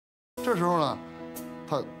这时候呢，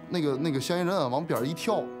他那个嫌疑人啊往边一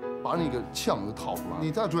跳，把那个枪就掏出来。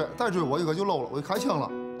你再追我一个就漏了，我就开枪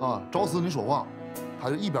了啊！找死你说话！他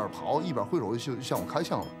就一边跑一边挥手就向我开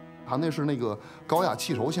枪了。他那是那个高压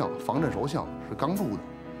气手枪，防震手枪，是钢铸的。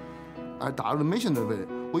哎，打着眉心这位置，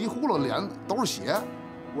我一呼噜脸都是血，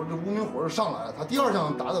我这无名火就上来了。他第2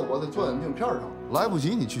枪打在我的左眼镜片上，来不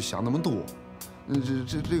及你去想那么多。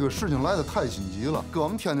这个事情来得太心急了，搁我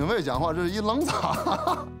们天津卫讲话，这是一冷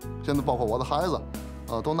场。现在包括我的孩子，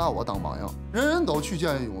都拿我当榜样，人人都去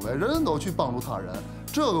见义勇为，人人都去帮助他人，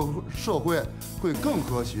这个社会会更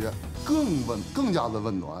和谐、更加的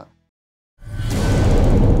温暖。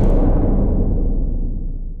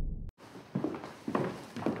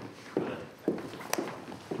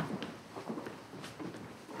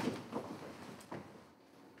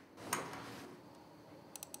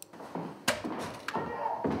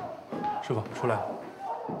师傅，出来。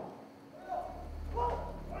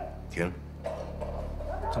停。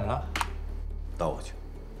怎么了？倒回去。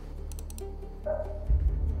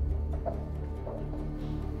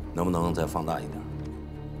能不能再放大一点？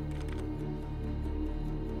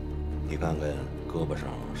你看看胳膊上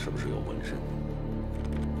是不是有纹身？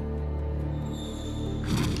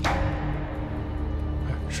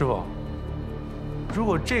师傅，如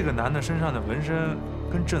果这个男的身上的纹身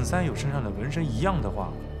跟郑三友身上的纹身一样的话，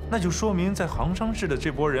那就说明在杭山市的这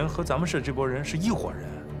波人和咱们市这波人是一伙人。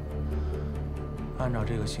按照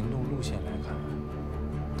这个行动路线来看，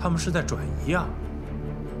他们是在转移啊。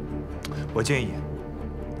我建议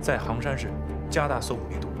在杭山市加大搜捕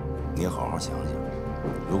力度。你好好想想，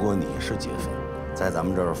如果你是劫匪，在咱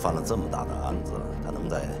们这儿犯了这么大的案子，他能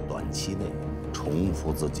在短期内重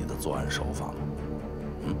复自己的作案手法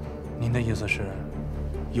吗？您的意思是，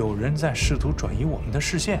有人在试图转移我们的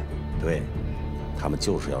视线？对。他们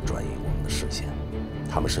就是要转移我们的视线，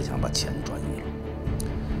他们是想把钱转移了，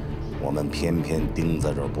我们偏偏盯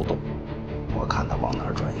在这儿不动，我看他往哪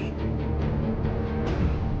儿转移。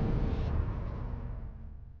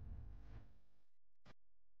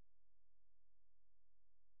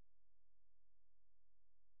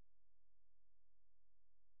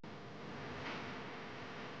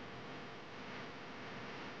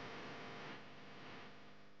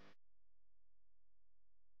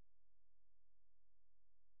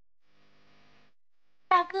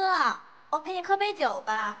大哥，我陪你喝杯酒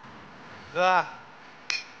吧。哥，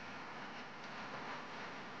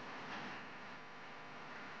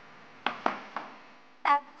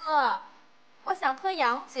大哥，我想喝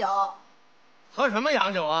洋酒。喝什么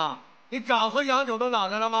洋酒啊？你长喝洋酒的脑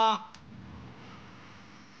袋了吗？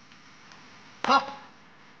喝。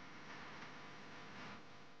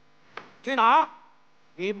去哪儿？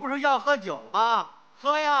你不是要喝酒吗？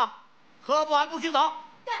喝呀，喝不完不许走。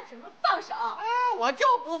干什么？放手！哎，我就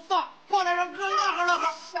不放，过来让哥乐呵乐呵。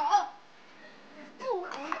手！不，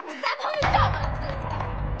咱朋友这么自信，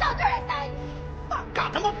到这儿来撒野，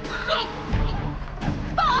干什么？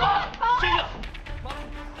先生，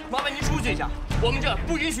麻烦您出去一下，我们这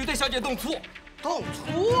不允许对小姐动粗。动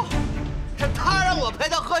粗？是他让我陪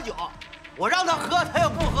他喝酒，我让他喝，他又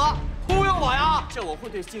不喝，忽悠我呀？这我会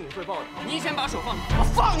对经理汇报的。您先把手放开。我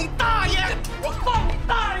放你大爷！我放你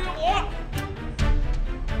大爷！我！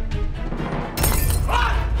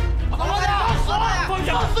放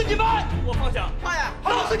下！弄死你们！我放下！大爷，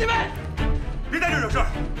弄死你们！别在这惹事儿！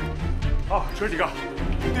好，哥几个，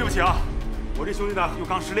对不起啊，我这兄弟呢又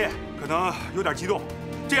刚失恋，可能有点激动。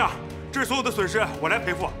这样，这所有的损失我来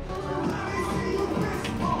赔付。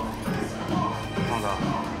胖子，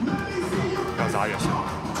要砸也行，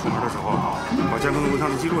出门的时候把监控的录像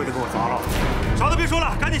的记录也得给我砸了。啥都别说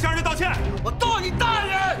了，赶紧向人家道歉！我道你大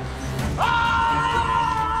爷！啊！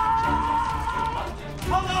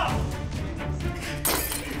胖子！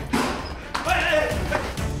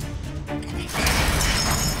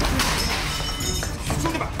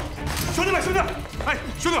兄弟们，哎，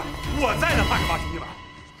兄弟们，我在呢，怕什么？兄弟们，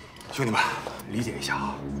兄弟们，理解一下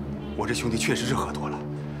啊，我这兄弟确实是喝多了，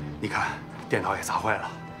你看电脑也砸坏了。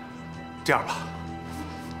这样吧，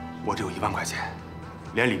我这有1万块钱，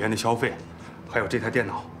连里边的消费，还有这台电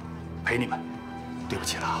脑，赔你们，对不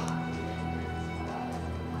起了。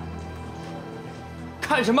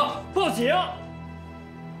看什么？报警！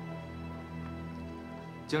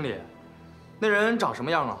经理，那人长什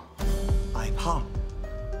么样啊？矮胖，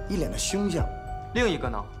一脸的凶相。另一个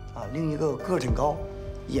呢？另一个个儿挺高，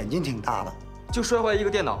眼睛挺大的。就摔坏一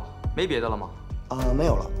个电脑，没别的了吗？没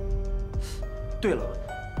有了。对了，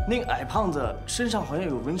那个矮胖子身上好像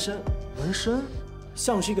有纹身。纹身？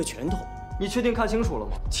像是一个拳头。你确定看清楚了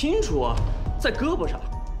吗？清楚啊，在胳膊上。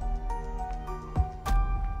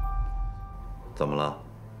怎么了？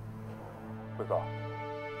辉哥，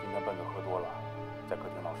今天笨子喝多了，在客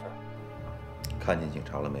厅闹事。看见警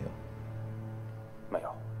察了没有？没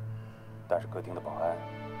有，但是歌厅的保安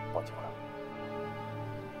报警了。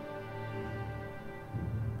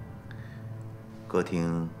歌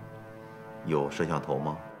厅有摄像头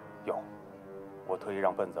吗？有，我特意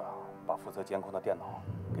让笨子把负责监控的电脑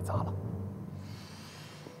给砸了。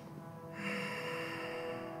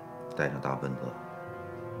带上大笨子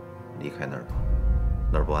离开那儿吧，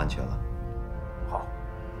那儿不安全了。好，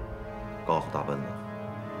告诉大笨子，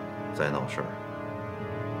再闹事儿，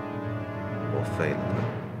我废了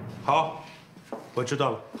他。好，我知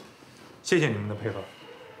道了，谢谢你们的配合。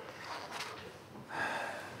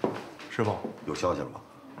师傅，有消息了吗？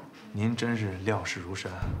您真是料事如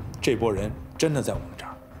神，这波人真的在我们这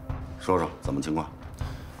儿。说说怎么情况？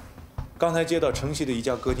刚才接到城西的一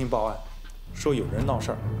家歌厅报案，说有人闹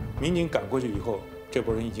事儿，民警赶过去以后，这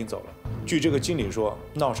波人已经走了。据这个经理说，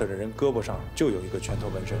闹事的人胳膊上就有一个拳头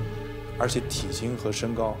纹身，而且体型和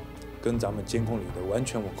身高跟咱们监控里的完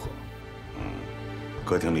全吻合。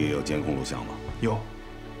歌厅里有监控录像吗？有，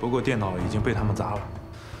不过电脑已经被他们砸了。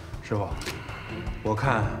师傅，我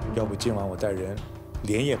看要不今晚我带人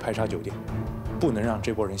连夜排查酒店，不能让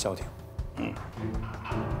这波人消停。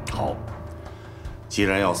好，既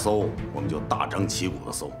然要搜，我们就大张旗鼓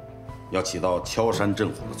的搜，要起到敲山震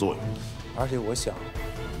虎的作用。而且我想，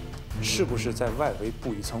是不是在外围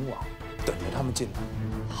布一层网，等着他们进来？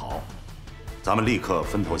好，咱们立刻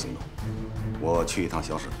分头行动。我去一趟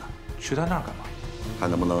小沈的。去他那儿干嘛？看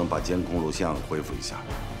能不能把监控录像恢复一下。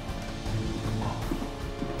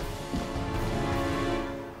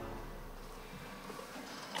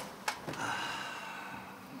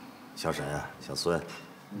小沈、小孙，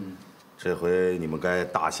这回你们该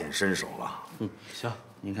大显身手了。行，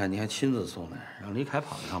你看你还亲自送来，让李凯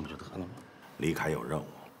跑一趟不就得了吗？李凯有任务，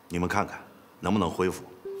你们看看能不能恢复。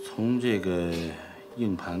从这个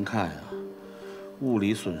硬盘看呀，物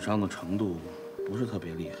理损伤的程度不是特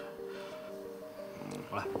别厉害。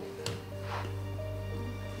过来。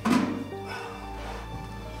看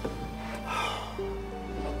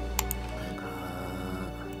看，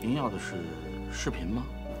您要的是视频吗？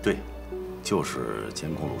对，就是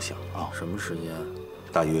监控录像啊。什么时间？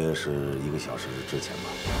大约是1个小时之前吧。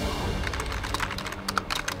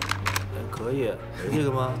可以，是这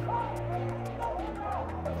个吗？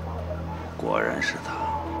果然是他。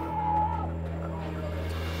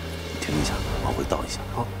停一下，往回倒一下。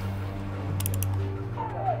好。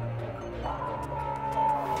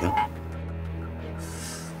停。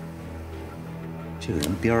这个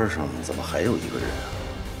人边上怎么还有一个人啊？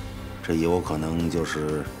这有可能就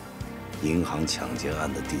是银行抢劫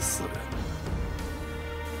案的第4人。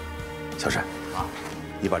小沈啊，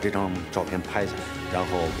你把这张照片拍下来，然后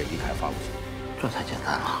给李凯发过去。这太简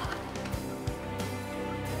单了。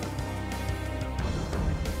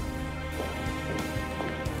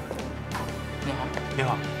你好，你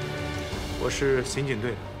好，我是刑警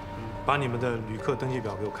队的，把你们的旅客登记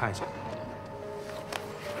表给我看一下。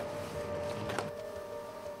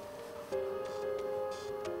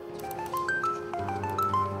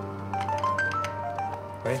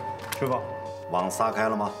喂，师傅，网撒开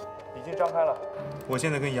了吗？已经张开了。我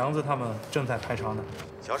现在跟杨子他们正在排查呢。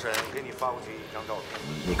小沈给你发过去一张照片，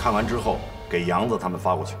你看完之后给杨子他们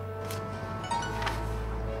发过去。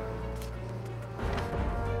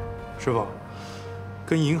师傅，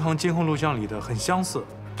跟银行监控录像里的很相似，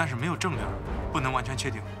但是没有正脸，不能完全确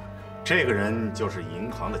定。这个人就是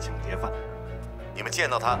银行的抢劫犯，你们见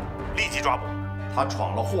到他立即抓捕。他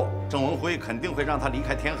闯了祸，郑文辉肯定会让他离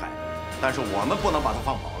开天海，但是我们不能把他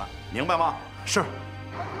放跑了，明白吗？是。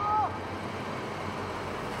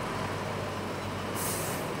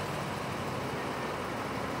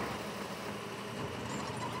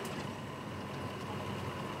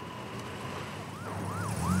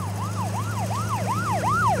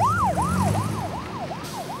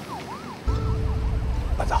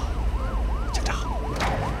班长，警察，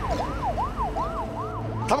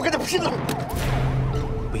他们跟着拼了！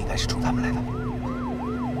不应该是冲他们来的。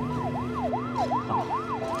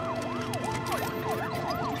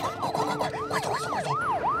快走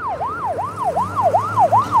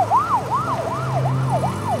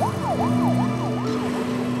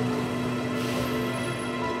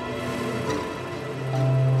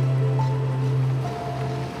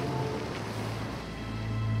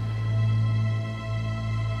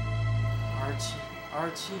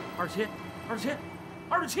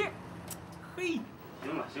！27，嘿，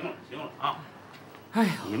行了啊！哎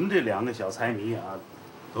呀，你们这2个小财迷啊，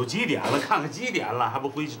都几点了？看看几点了，还不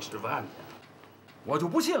回去吃饭去？我就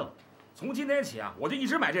不信了，从今天起啊，我就一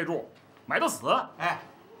直买这注，买到死。哎，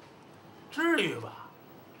至于吧？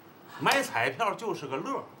买彩票就是个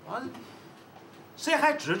乐啊！谁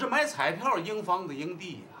还指着买彩票赢房子赢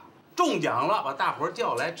地呀？中奖了，把大伙儿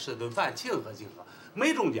叫来吃顿饭庆贺庆贺；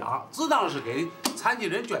没中奖，自当是给残疾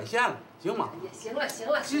人捐献了，行吗？也行了，行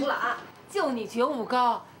了，行了啊！就你觉悟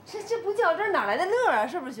高，这不较真哪来的乐啊？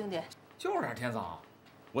是不是兄弟？就是啊，田嫂，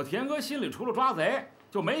我田哥心里除了抓贼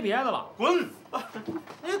就没别的了。滚！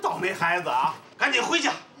你倒霉孩子啊！赶紧回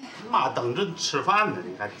家，妈等着吃饭呢。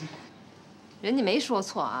你看，人家没说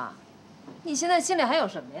错啊，你现在心里还有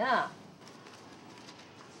什么呀？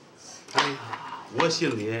哎呀，我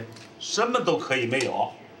心里什么都可以没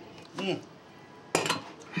有，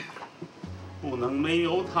不能没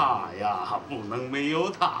有他呀，不能没有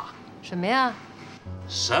他。什么呀？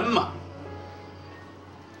什么？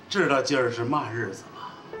知道今儿是嘛日子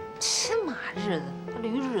吗？这嘛日子？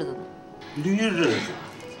驴日子呢？驴日子。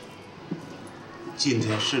今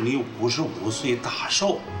天是你55岁大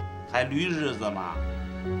寿，还驴日子吗？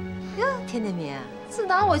呀，甜甜蜜，自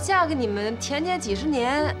打我嫁给你们田家几十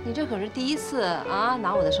年，你这可是第一次啊，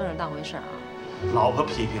拿我的生日当回事啊！老婆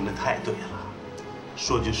批评的太对了。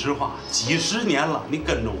说句实话，几十年了，你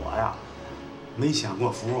跟着我呀，没享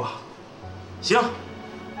过福啊。行，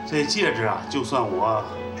这戒指啊，就算我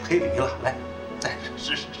赔礼了。来，再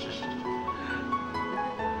试试。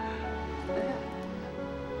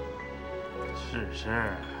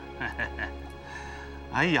是，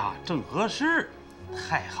哎呀，正合适，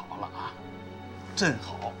太好了啊，真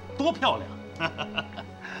好，多漂亮！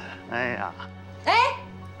哎呀，哎，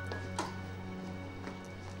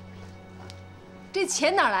这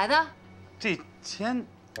钱哪来的？这钱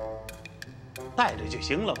带着就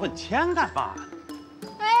行了，问钱干嘛？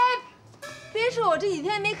哎，别说我这几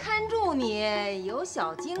天没看住你，有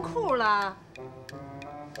小金库了。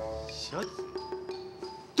小，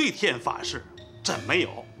对天发誓。真没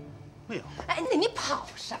有，没有。哎，你跑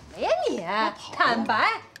什么呀你？坦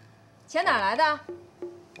白，钱哪来的？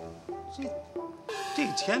这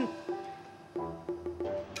个钱，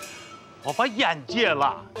我把烟戒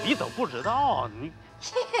了，你都不知道你。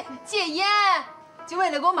戒烟，就为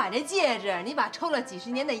了给我买这戒指，你把抽了几十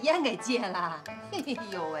年的烟给戒了。哎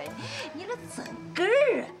呦喂，你这怎根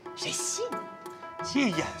儿啊？谁信？戒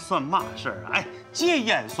烟算嘛事儿啊？哎，戒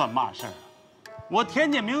烟算嘛事儿啊？我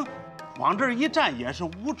田家明。往这儿一站也是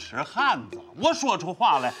无耻汉子，我说出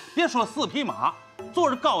话来，别说4匹马，坐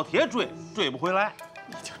着高铁追不回来。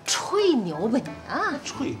你就吹牛吧你啊！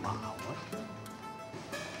吹嘛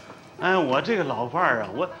我？哎，我这个老伴儿啊，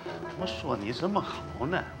我说你什么好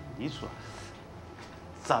呢？你说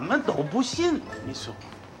怎么都不信？你说，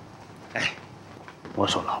哎，我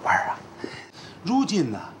说老伴儿啊，如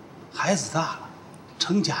今呢，孩子大了，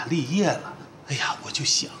成家立业了。哎呀，我就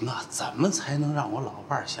想啊，怎么才能让我老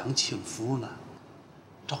伴儿享清福呢？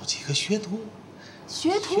找几个学徒。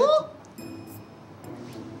学徒？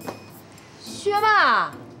学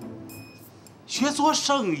吧。学做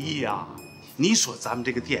生意呀。你说咱们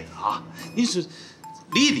这个店啊，你说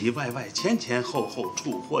里里外外、前前后后、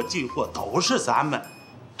出货进货都是咱们，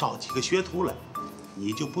找几个学徒来，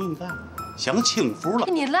你就不用干了，享清福了。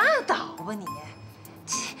你拉倒吧你！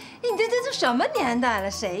你这什么年代了？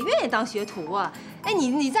谁愿意当学徒啊？哎，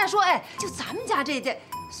你再说，哎，就咱们家这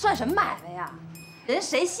算什么买卖呀？人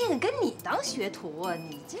谁信跟你当学徒啊？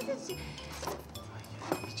你这……哎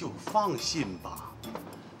呀，你就放心吧。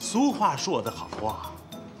俗话说得好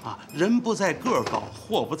啊，人不在个高，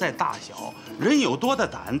货不在大小。人有多大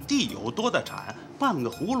胆，地有多大产，半个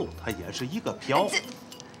葫芦它也是一个瓢。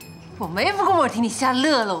我没工夫听你瞎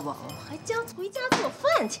乐了我还将回家做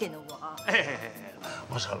饭去呢我。哎。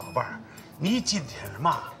我说老伴儿，你今天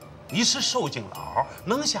嘛，你是受惊老，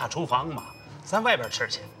能下厨房吗？咱外边吃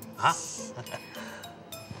去啊！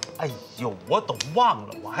哎呦，我都忘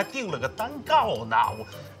了，我还订了个蛋糕呢。我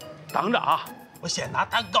等着啊，我先拿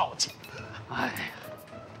蛋糕去。哎呀。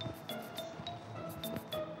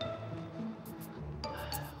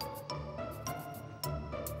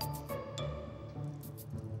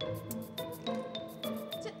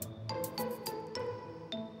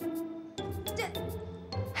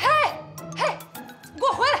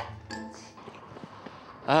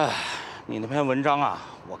哎，你那篇文章啊，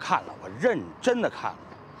我看了，我认真的看了，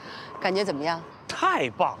感觉怎么样？太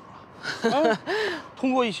棒了！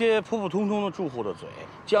通过一些普普通通的住户的嘴，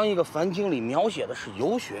将一个繁经理描写的是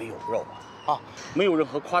有血有肉啊，没有任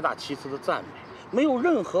何夸大其词的赞美，没有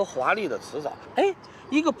任何华丽的辞藻，哎，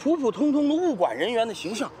一个普普通通的物管人员的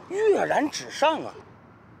形象跃然纸上啊！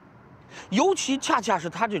尤其恰恰是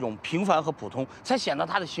他这种平凡和普通，才显得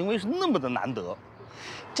他的行为是那么的难得。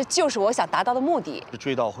这就是我想达到的目的。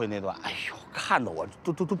追悼会那段，哎呦，看得我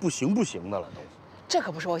都不行的了都。这可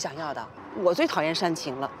不是我想要的，我最讨厌煽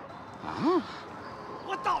情了。啊？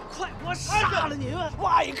我倒快，我杀了你们，我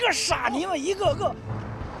挨个杀你们，一个个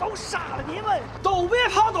都杀了你们，都别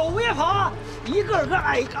跑，都别跑，一个个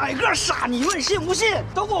挨个杀你们，信不信？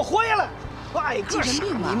都给我回来！我挨个杀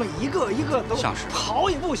你们，一个一个都跑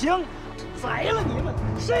也不行，宰了你们，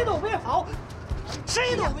谁都别跑，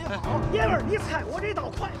谁都别跑！爷们儿，你猜我这刀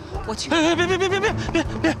快？我去！别，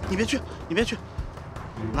你别去，你别去，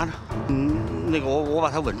拿着，那个我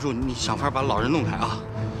把他稳住，你想法把老人弄开啊！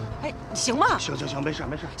哎，你行吗？行，没事，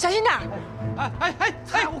小心点！哎，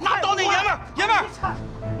拿刀那爷们儿，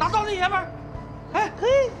拿刀那爷们儿，哎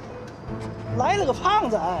嘿，来了个胖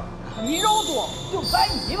子，哎，你肉多就宰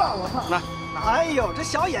你吧，我操！来。哎呦，这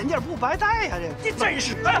小眼镜不白戴呀！这你真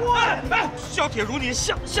是我呀！小铁如你，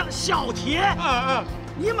小铁，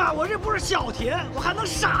你妈，我这不是小铁，我还能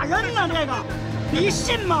杀人呢！这个，你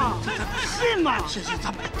信吗？信吗？信，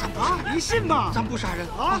咱不啊！你信吗？咱不杀人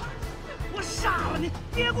啊！我杀了你！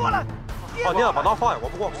别过来！老爹，把刀放下，我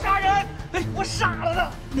不过。杀人！哎，我杀了他！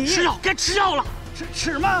你吃药，该吃药了。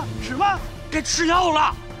吃吗？该吃药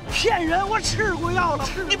了。骗人！我吃过药了。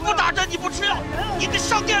你不打针，你不吃药，你得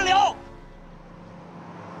上电疗。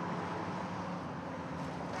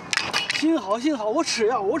幸好，我吃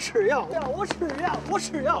药，幸好，我吃药，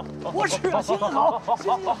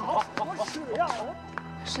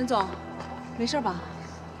沈总，没事吧？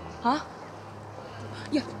啊？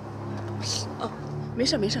呀，没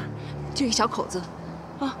事，就一个小口子，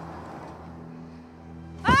啊。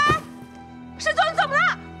哎，沈总，你怎么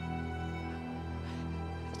了？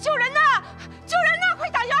救人呐！快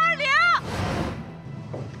打120！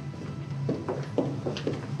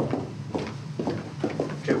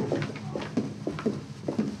这屋。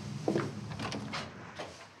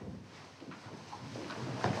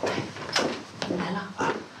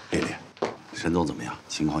沈总怎么样？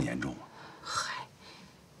情况严重吗？嗨，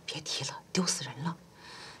别提了，丢死人了。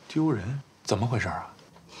丢人？怎么回事啊？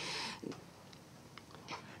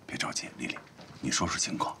别着急，丽丽，你说说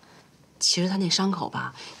情况。其实他那伤口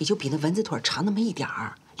吧，也就比那蚊子腿长那么一点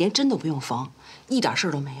儿，连针都不用缝，一点事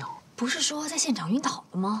儿都没有。不是说在现场晕倒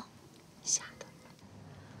了吗？吓的。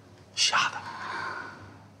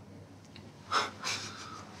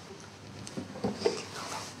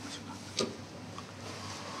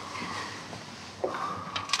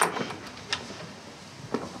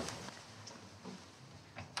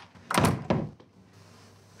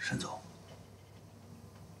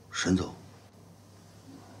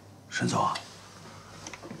沈总啊，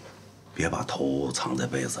别把头藏在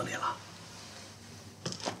被子里了。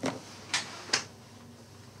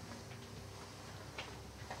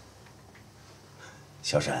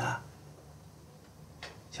小沈啊，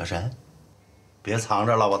小沈，别藏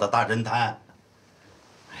着了，我的大侦探。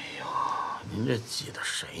哎呦，您这挤得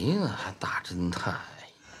谁呢？还大侦探？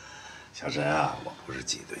小沈啊，我不是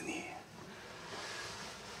挤兑你，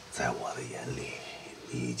在我的眼里，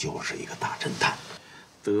你就是一个大侦探。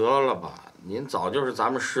得了吧，您早就是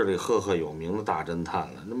咱们市里赫赫有名的大侦探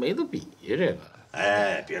了，这没得比呀，这个。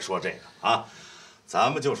哎，别说这个啊，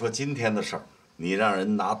咱们就说今天的事儿。你让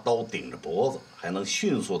人拿刀顶着脖子，还能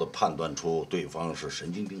迅速地判断出对方是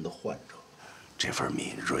神经病的患者，这份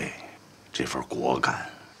敏锐，这份果敢，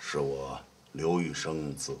是我刘玉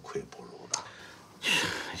生自愧不如的。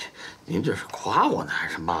您这是夸我呢，还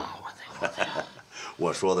是骂我呢？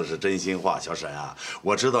我说的是真心话，小沈啊，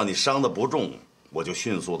我知道你伤得不重，我就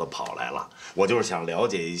迅速地跑来了。我就是想了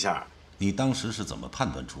解一下，你当时是怎么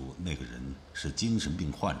判断出那个人是精神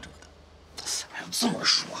病患者的？哎呦，这么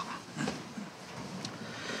说吧。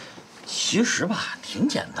其实吧，挺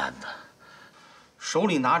简单的，手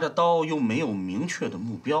里拿着刀，又没有明确的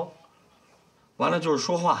目标，完了就是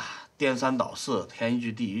说话颠三倒四，天一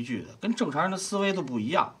句地一句的，跟正常人的思维都不一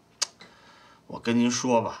样。我跟您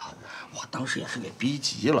说吧，我当时也是给逼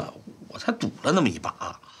急了，我才赌了那么一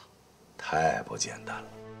把。太不简单了。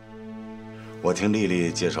我听丽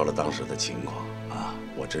丽介绍了当时的情况啊，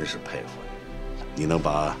我真是佩服你，你能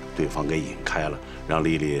把对方给引开了，让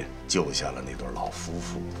丽丽救下了那对老夫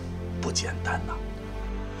妇。不简单呐！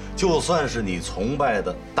就算是你崇拜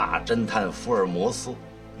的大侦探福尔摩斯，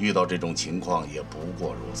遇到这种情况也不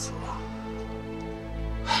过如此啊！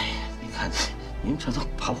哎呀，你看，您这都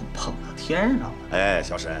把我捧到天上了。哎，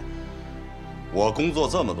小沈，我工作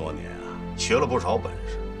这么多年啊，学了不少本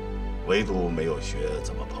事，唯独没有学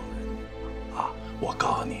怎么捧人啊！我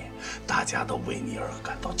告诉你，大家都为你而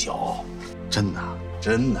感到骄傲，真的，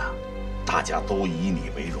真的，大家都以你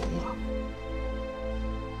为荣啊！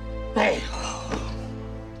哎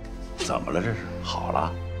呦，怎么了？这是好了？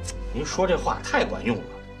您说这话太管用了，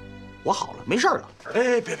我好了，没事了。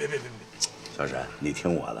哎，别，小沈，你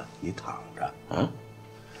听我的，你躺着，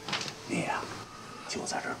你呀，就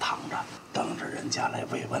在这儿躺着，等着人家来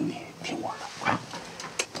慰问你。听我的，快！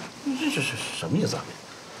这是什么意思啊？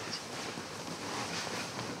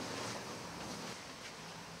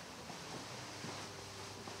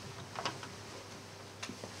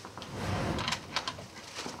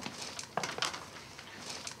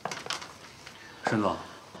申总，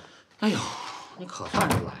哎呦，你可算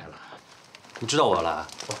是来了。你知道我要来？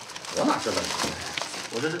我哪知道你来？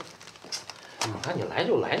我这是，你看你来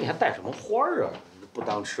就来，你还带什么花儿啊？不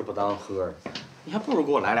当吃不当喝的，你还不如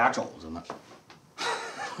给我来俩肘子呢。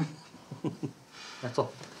来坐。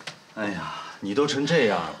哎呀，你都成这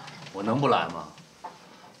样了，我能不来吗？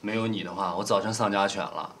没有你的话，我早成丧家犬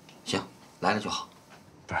了。行，来了就好。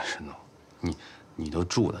不是申总，你都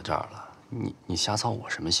住在这儿了，你瞎操我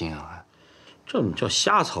什么心啊？还？这怎么叫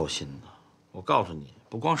瞎操心呢？我告诉你，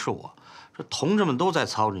不光是我，这同志们都在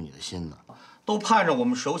操着你的心呢，都盼着我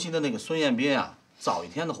们熟悉的那个孙彦斌啊，早一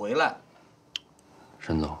天的回来。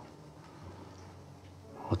申总，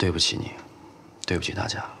我对不起你，对不起大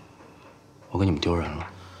家，我给你们丢人了。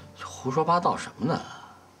胡说八道什么呢？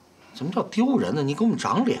怎么叫丢人呢？你给我们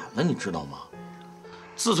长脸了，你知道吗？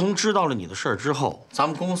自从知道了你的事儿之后，咱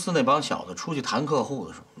们公司那帮小子出去谈客户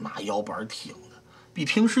的时候，那腰板挺的，比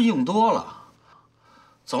平时硬多了。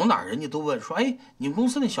走哪儿人家都问说：“哎，你们公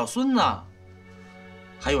司那小孙呢？”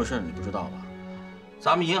还有事儿你不知道吧？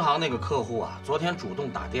咱们银行那个客户啊，昨天主动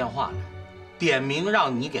打电话来，点名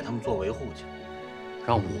让你给他们做维护去。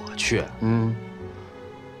让我去？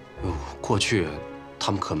过去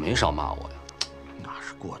他们可没少骂我呀。那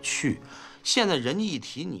是过去，现在人家一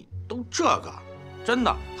提你都这个，真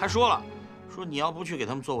的还说了，说你要不去给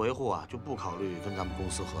他们做维护啊，就不考虑跟咱们公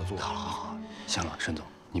司合作。好，行了，申总，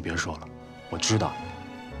你别说了，我知道。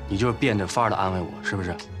你就是变着法儿的安慰我，是不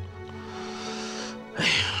是？哎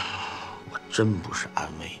呀，我真不是安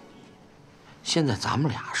慰你。现在咱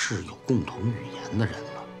们俩是有共同语言的人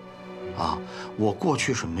了，啊，我过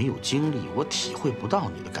去是没有经历，我体会不到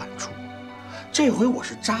你的感触。这回我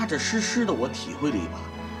是扎扎实实的，我体会了一把，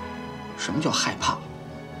什么叫害怕。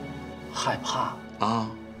害怕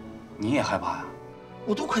啊？你也害怕呀？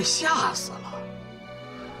我都快吓死了。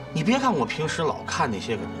你别看我平时老看那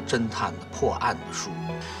些个侦探的破案的书，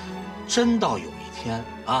真到有一天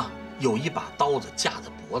啊，有一把刀子架在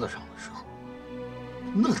脖子上的时候，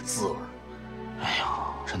那滋味儿，哎呀，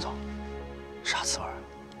申总，啥滋味儿？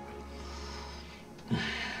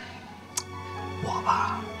我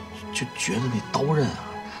吧，就觉得那刀刃啊，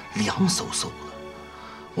凉飕飕的，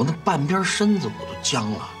我那半边身子我都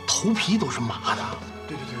僵了，头皮都是麻的。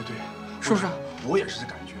对，是不是？我也是这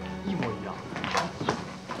感觉，一模一样。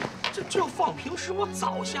这要放平时，我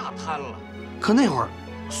早下滩了。可那会儿，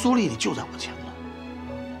苏丽丽就在我前头。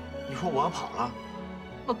你说我要跑了，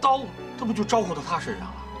那刀这不就招呼到她身上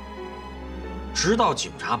了？直到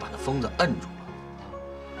警察把那疯子摁住了。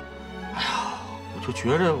哎呀，我就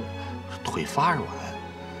觉着腿发软，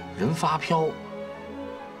人发飘，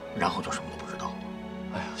然后就什么都不知道了。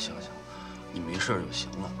哎呀，行，你没事就行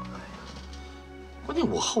了。关键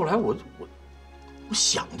我后来我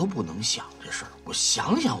想都不能想这事儿，我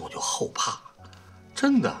想想我就后怕，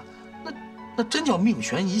真的，那真叫命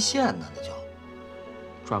悬一线呢，那叫。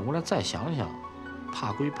转过来再想想，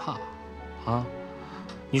怕归怕，啊，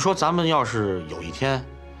你说咱们要是有一天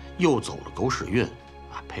又走了狗屎运，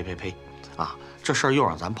啊，呸，啊，这事儿又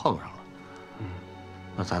让咱碰上了，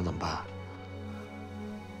那咱怎么办？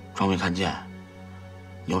装没看见，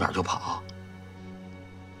扭脸就跑。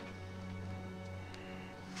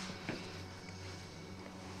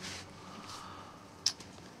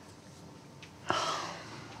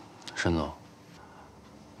申总，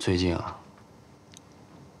最近啊，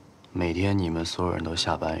每天你们所有人都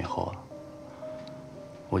下班以后，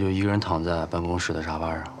我就一个人躺在办公室的沙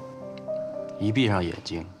发上，一闭上眼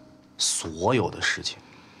睛，所有的事情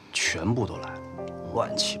全部都来，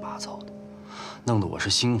乱七八糟的，弄得我是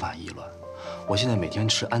心烦意乱。我现在每天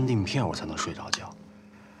吃安定片我才能睡着觉，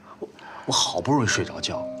我好不容易睡着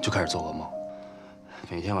觉，就开始做噩梦，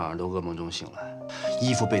每天晚上都噩梦中醒来，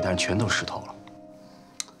衣服被单全都湿透了。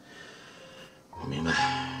我明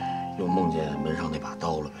白，又梦见门上那把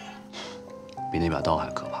刀了呗？比那把刀还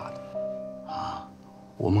可怕的啊！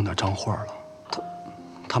我梦到张慧了，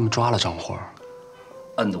他们抓了张慧，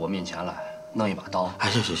摁到我面前来，弄一把刀。哎，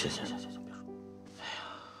行，别说。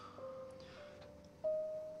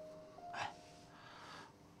哎，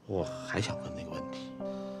我还想问那个问题，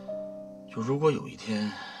就如果有一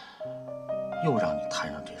天又让你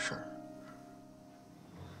摊上这事儿，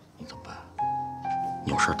你怎么办？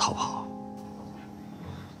你有事逃跑？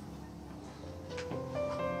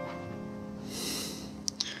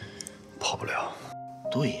跑不了。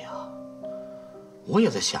对呀，我也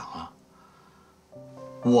在想啊，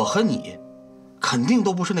我和你，肯定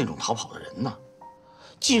都不是那种逃跑的人呢。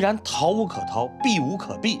既然逃无可逃，避无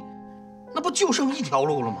可避，那不就剩一条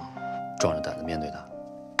路了吗？壮着胆子面对他。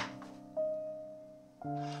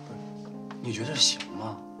你觉得行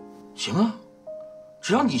吗？行啊，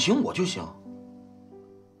只要你行，我就行。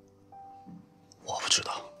我不知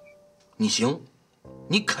道。你行，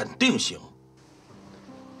你肯定行。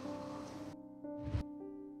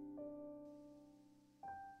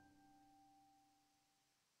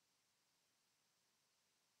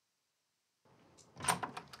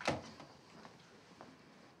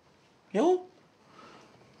哟，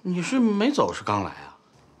你是没走是刚来啊？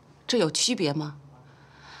这有区别吗？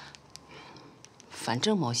反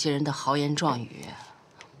正某些人的豪言壮语，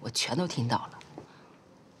我全都听到了。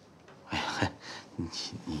哎呀，你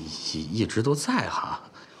一直都在哈。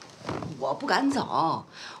我不敢走，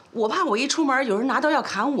我怕我一出门有人拿刀要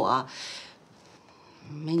砍我。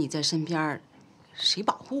没你在身边，谁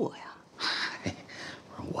保护我呀？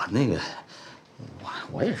我那个，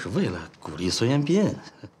我也是为了鼓励孙彦斌。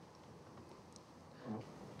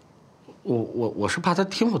我是怕他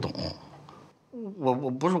听不懂。我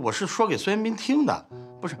不是，我是说给孙彦斌听的，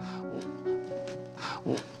不是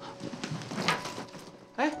我。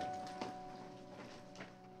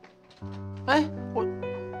哎，我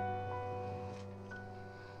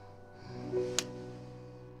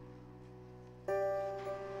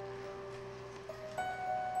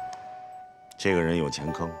这个人有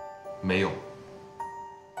前科吗？没有。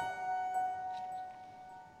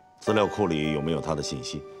资料库里有没有他的信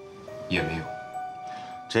息？也没有。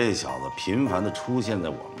这小子频繁地出现在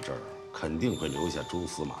我们这儿，肯定会留下蛛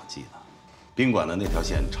丝马迹的。宾馆的那条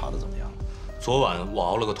线查得怎么样？昨晚我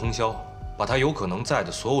熬了个通宵，把他有可能在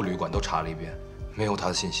的所有旅馆都查了一遍，没有他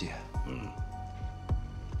的信息。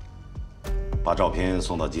把照片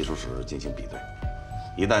送到技术室进行比对，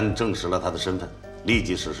一旦证实了他的身份，立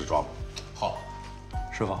即实施抓捕。好，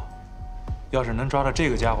师傅，要是能抓到这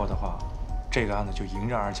个家伙的话，这个案子就迎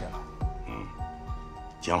刃而解了。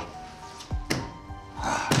行。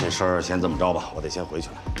这事儿先这么着吧，我得先回去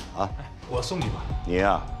了啊。我送你吧。你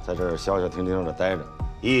呀，在这儿消消停停的待着，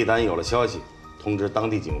一旦有了消息，通知当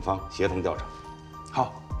地警方协同调查。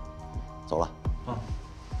好，走了。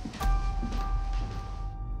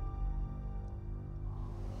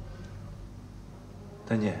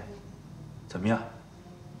丹姐，怎么样？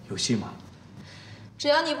有戏吗？只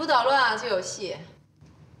要你不捣乱，就有戏。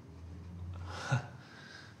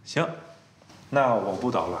行，那我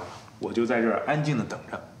不捣乱了，我就在这儿安静的等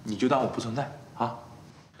着，你就当我不存在啊。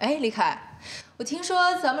哎，李凯，我听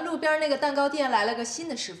说咱们路边那个蛋糕店来了个新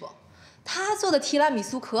的师傅，他做的提拉米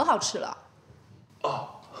苏可好吃了。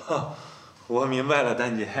哦，我明白了，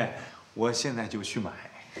丹姐，我现在就去买。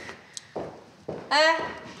哎，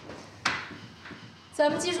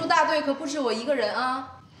咱们技术大队可不止我一个人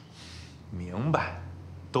啊。明白，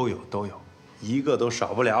都有，一个都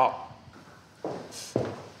少不了。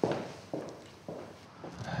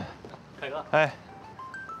凯哥，哎，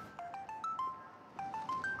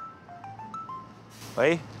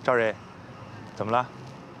喂，赵蕊，怎么了？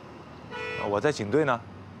我在警队呢。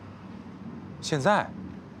现在？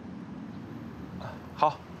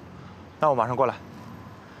好，那我马上过来。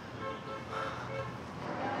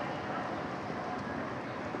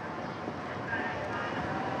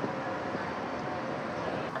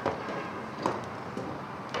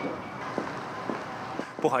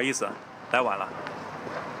不好意思，来晚了。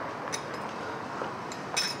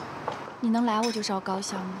你能来我就是要高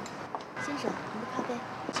兴了。先生，您的咖啡。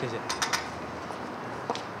谢谢。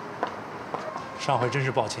上回真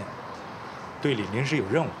是抱歉，队里临时有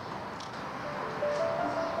任务。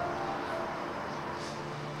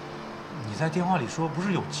你在电话里说不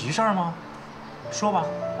是有急事儿吗？说吧。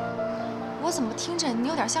我怎么听着你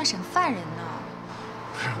有点像审犯人呢？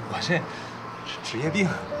不是，我这职业病。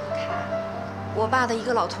我爸的一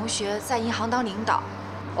个老同学在银行当领导，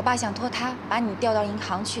我爸想托他把你调到银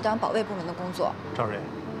行去当保卫部门的工作。赵蕊，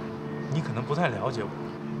你可能不太了解我，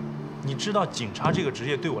你知道警察这个职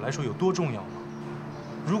业对我来说有多重要吗？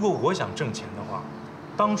如果我想挣钱的话，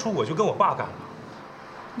当初我就跟我爸干了。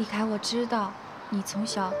李凯，我知道你从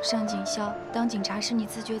小上警校当警察是你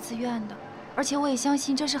自觉自愿的，而且我也相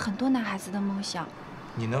信这是很多男孩子的梦想。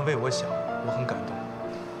你能为我想，我很感动。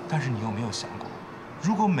但是你有没有想过，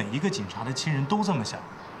如果每一个警察的亲人都这么想，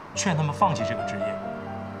劝他们放弃这个职业，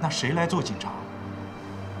那谁来做警察？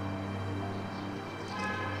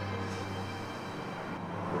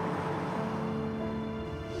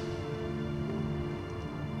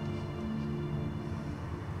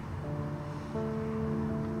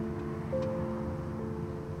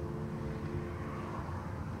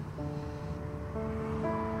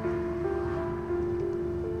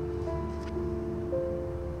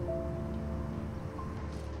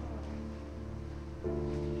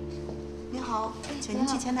好，请您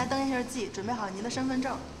去前台登一下记，准备好您的身份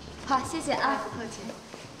证。好，谢谢啊。不客气。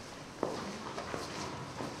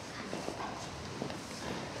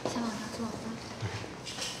先往上坐。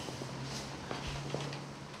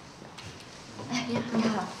哎，你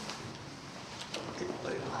好。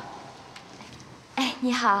哎，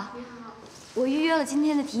你好。我预约了今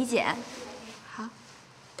天的体检。好。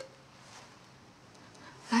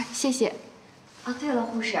来，谢谢。啊，对了，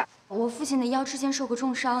护士，我父亲的腰之前受过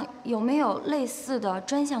重伤，有没有类似的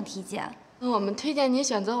专项体检？我们推荐您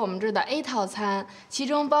选择我们这儿的 A 套餐，其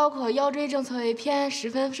中包括腰椎正侧位片，十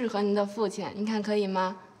分适合您的父亲，您看可以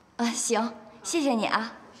吗？行，谢谢你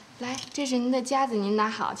啊。来，这是您的夹子，您拿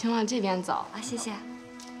好，请往这边走。啊，谢谢。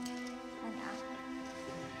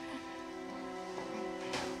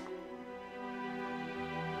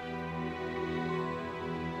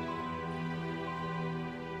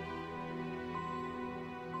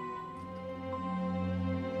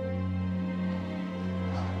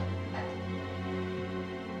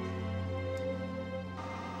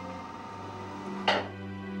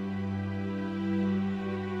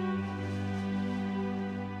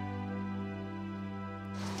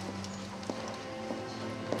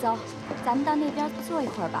走，咱们到那边坐一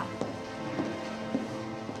会儿吧。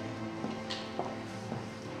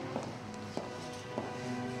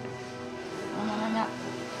慢点，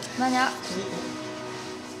慢点。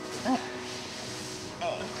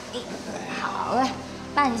好嘞，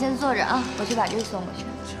爸，你先坐着啊，我去把这送过去。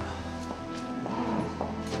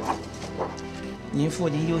您父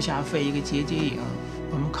亲右下肺一个结节影，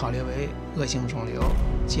我们考虑为恶性肿瘤，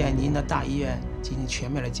建议您到大医院进行全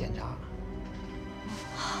面的检查。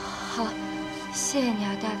好，谢谢你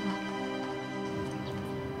啊，大夫。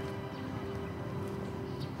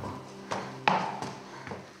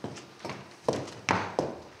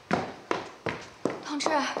同志，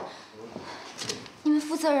你们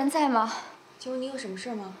负责人在吗？请问你有什么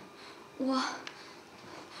事吗？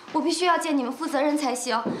我必须要见你们负责人才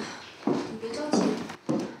行。你别着急，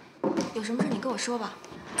有什么事你跟我说吧。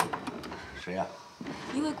谁呀？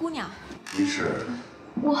一位姑娘。您是？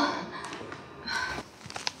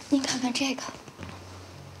您看看这个，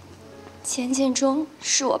钱建忠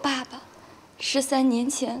是我爸爸。13年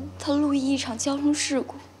前，他路易一场交通事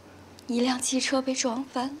故，一辆汽车被撞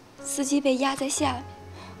翻，司机被压在下面。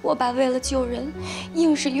我爸为了救人，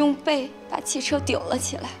硬是用背把汽车顶了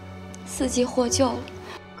起来，司机获救了，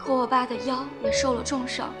可我爸的腰也受了重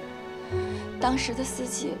伤。当时的司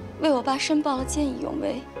机为我爸申报了见义勇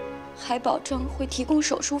为，还保证会提供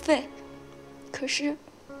手术费。可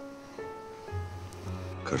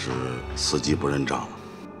是司机不认账了。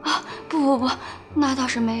啊，不，那倒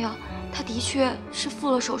是没有，他的确是付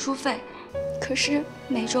了手术费，可是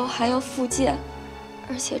每周还要复健，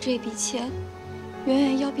而且这笔钱远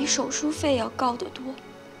远要比手术费要高得多。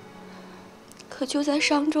可就在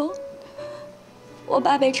上周，我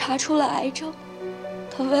爸被查出了癌症，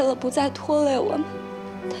他为了不再拖累我们，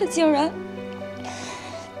他竟然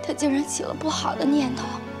起了不好的念头。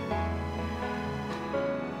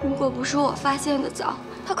如果不是我发现的早，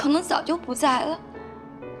他可能早就不在了。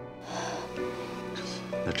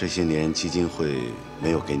那这些年基金会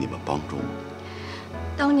没有给你们帮助吗？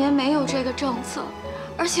当年没有这个政策，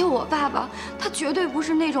而且我爸爸他绝对不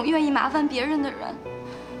是那种愿意麻烦别人的人。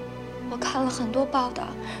我看了很多报道，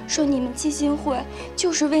说你们基金会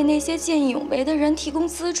就是为那些见义勇为的人提供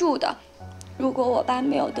资助的。如果我爸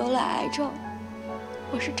没有得了癌症，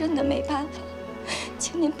我是真的没办法，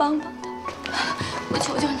请您帮帮他。我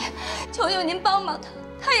求求您，求求您帮帮他，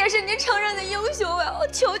他也是您承认的英雄呀！我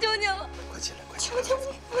求求您了，快起来，快起来！求求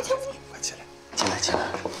你，我求你，快起来，进来。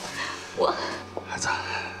孩子，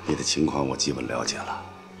你的情况我基本了解了，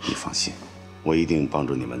你放心，我一定帮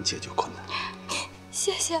助你们解决困难。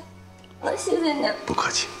谢谢，谢谢您。不客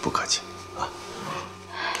气啊。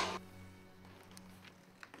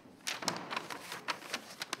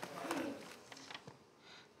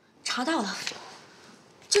查到了，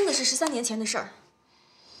真的是13年前的事儿。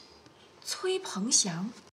崔鹏翔，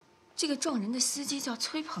这个撞人的司机叫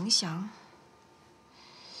崔鹏翔，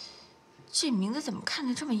这名字怎么看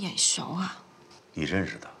着这么眼熟啊？你认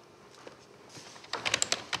识他？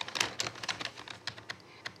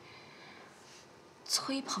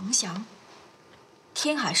崔鹏翔，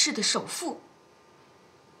天海市的首富。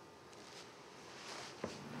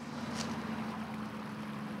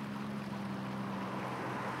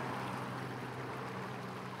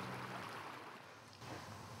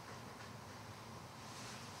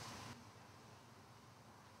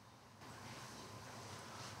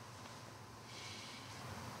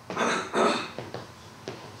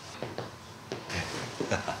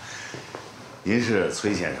您是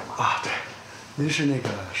崔先生吗？啊，对，您是那个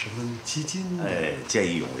什么基金？哎，见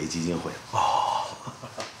义勇为基金会。哦，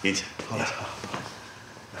您请。好嘞。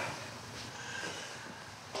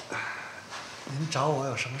您找我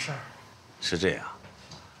有什么事儿？是这样，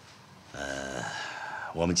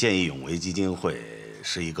我们见义勇为基金会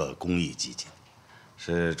是一个公益基金，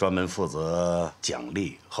是专门负责奖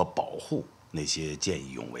励和保护那些见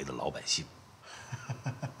义勇为的老百姓。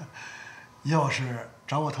又是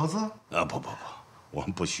找我投资？不，我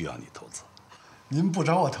们不需要你投资。您不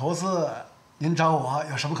找我投资，您找我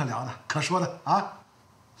有什么可聊的、可说的啊？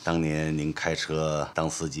当年您开车当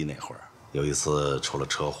司机那会儿，有一次出了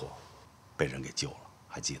车祸，被人给救了，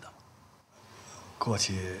还记得吗？过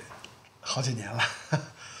去好几年了，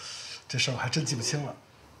这事儿我还真记不清了。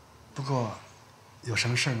不过，有什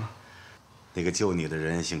么事吗？那个救你的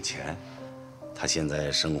人姓钱，他现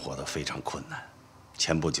在生活的非常困难，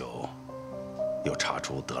前不久又查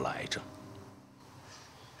出得了癌症。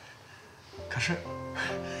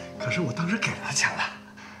可是我当时给了他钱了。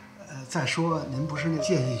再说您不是那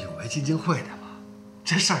见义勇为基金会的吗？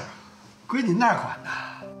这事儿归您那儿管呢。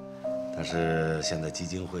但是现在基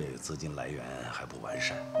金会资金来源还不完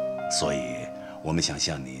善，所以我们想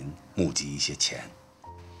向您募集一些钱。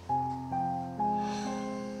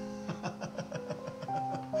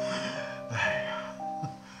哎呀，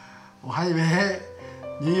我还以为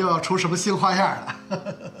您又要出什么新花样了，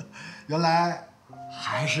原来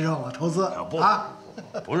还是让我投资啊？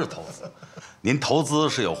不是投资，您投资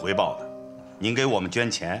是有回报的。您给我们捐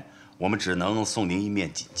钱，我们只能送您一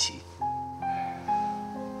面锦旗。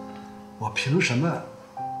我凭什么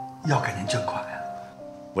要给您捐款呀？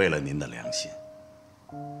为了您的良心，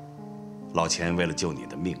老钱为了救你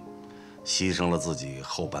的命，牺牲了自己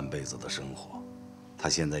后半辈子的生活，他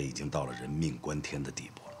现在已经到了人命关天的地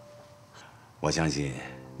步了。我相信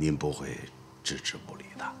您不会置之不理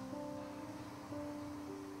的。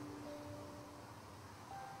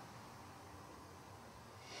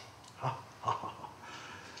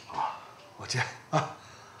好，我捐啊，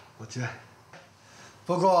我捐。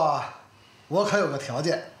不过，我可有个条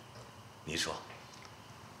件。你说。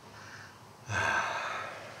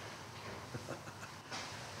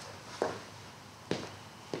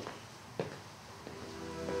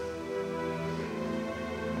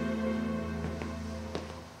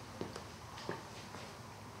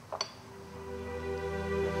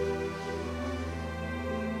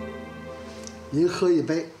您喝一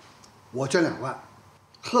杯，我捐2万；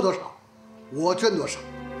喝多少，我捐多少。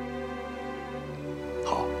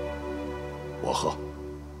好，我喝。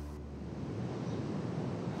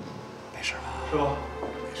没事吧？师傅，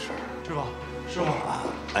没事。师傅，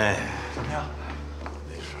哎，怎么样？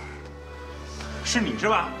没事。是你是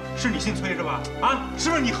吧？是你姓崔是吧？啊，是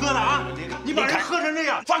不是你喝的啊？你把人喝成这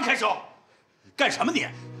样，放开手！干什么你？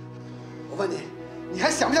我问你，你还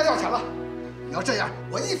想不想要钱了？你要这样，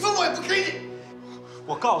我1分我也不给你。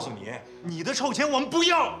我告诉你，你的臭钱我们不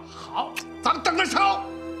要。好，咱们等着瞧。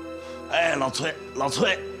哎，老崔，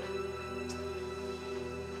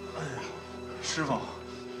哎呀，师傅，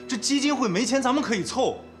这基金会没钱咱们可以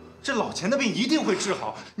凑，这老钱的病一定会治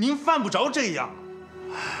好，您犯不着这样。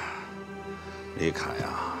李凯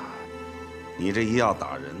呀，你这一要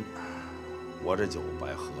打人，我这酒白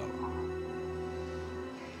喝了。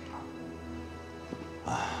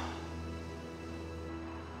哎。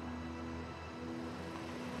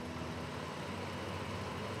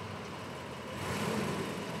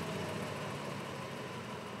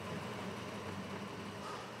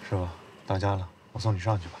师傅，到家了，我送你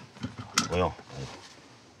上去吧。不用。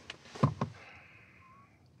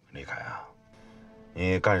李凯啊，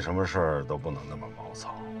你干什么事儿都不能那么毛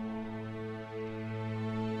糙。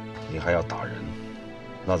你还要打人，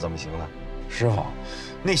那怎么行呢？师傅，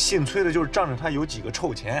那姓崔的就是仗着他有几个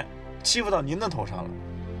臭钱，欺负到您的头上了。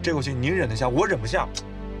这口气您忍得下，我忍不下。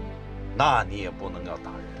那你也不能要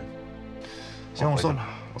打人。行，我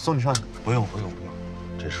送你上去。不用，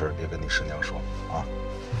这事儿别跟你师娘说啊。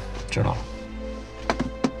知道了。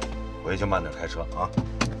回去慢点开车啊。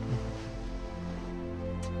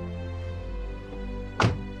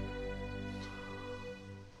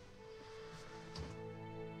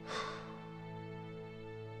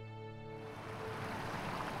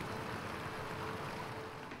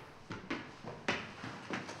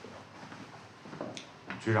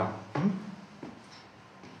局长，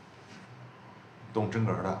动真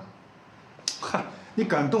格的。嗨，你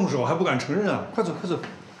敢动手还不敢承认啊？快走，快走。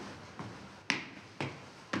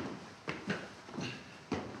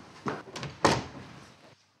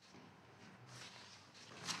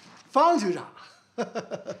方局长，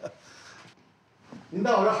您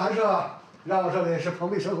到我这寒舍，让我这里是蓬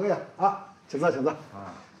荜生辉啊！啊，请坐，请坐。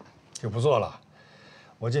就不做了。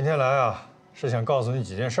我今天来啊，是想告诉你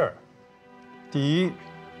几件事儿。第一，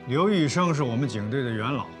刘玉生是我们警队的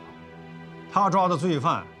元老，他抓的罪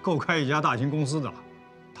犯够开一家大型公司的了，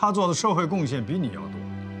他做的社会贡献比你要多，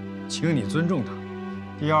请你尊重他。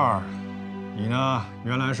第二，你呢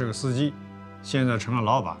原来是个司机，现在成了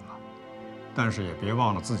老板了，但是也别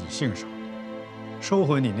忘了自己姓上，收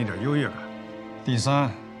回你那点优越感。第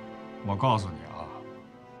三，我告诉你啊，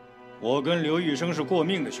我跟刘玉生是过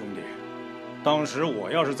命的兄弟，当时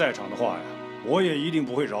我要是在场的话呀，我也一定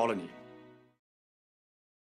不会饶了你。